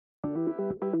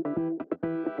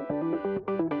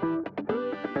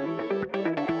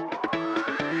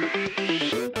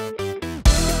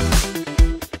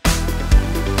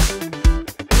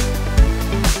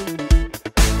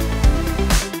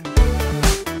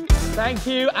Thank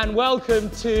you and welcome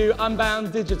to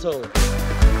unBound Digital.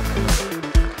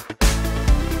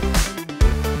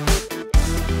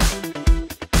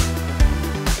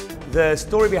 The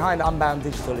story behind unBound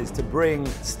Digital is to bring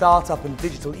startup and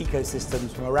digital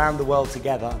ecosystems from around the world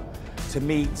together to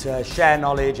meet, share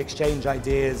knowledge, exchange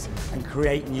ideas and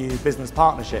create new business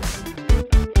partnerships.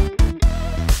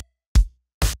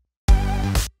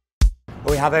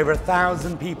 We have over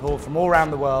 1,000 people from all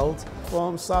around the world.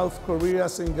 From South Korea,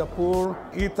 Singapore,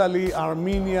 Italy,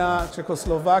 Armenia,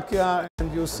 Czechoslovakia,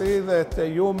 and you see that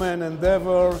human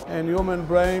endeavor and human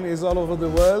brain is all over the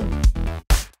world.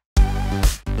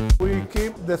 We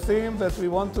keep the theme that we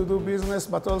want to do business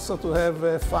but also to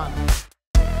have fun.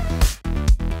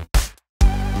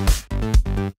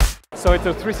 So it's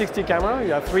a 360 camera.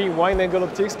 You have 3 wide-angle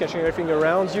optics catching everything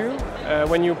around you.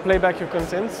 When you play back your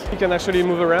content, you can actually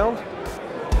move around.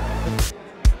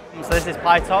 So this is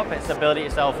PiTop. It's a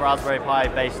build-it-yourself Raspberry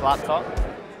Pi-based laptop.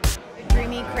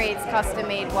 Dreamy creates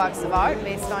custom-made works of art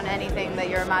based on anything that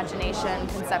your imagination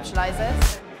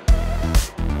conceptualizes.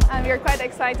 And we're quite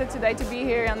excited today to be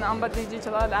here on unBound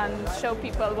Digital and show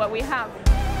people what we have.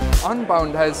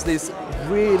 unBound has this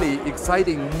really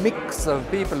exciting mix of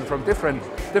people from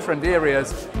different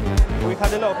areas. We've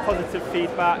had a lot of positive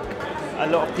feedback, a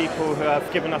lot of people who have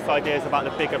given us ideas about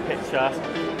the bigger picture.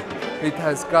 It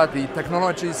has got the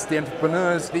technologists, the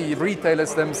entrepreneurs, the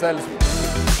retailers themselves.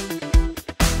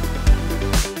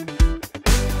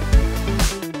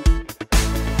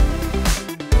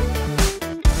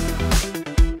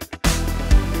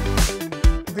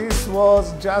 This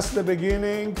was just the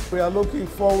beginning. We are looking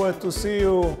forward to see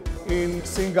you in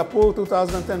Singapore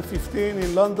 2015,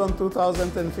 in London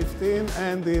 2015,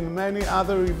 and in many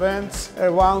other events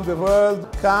around the world.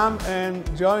 Come and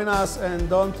join us and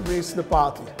don't miss the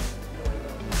party.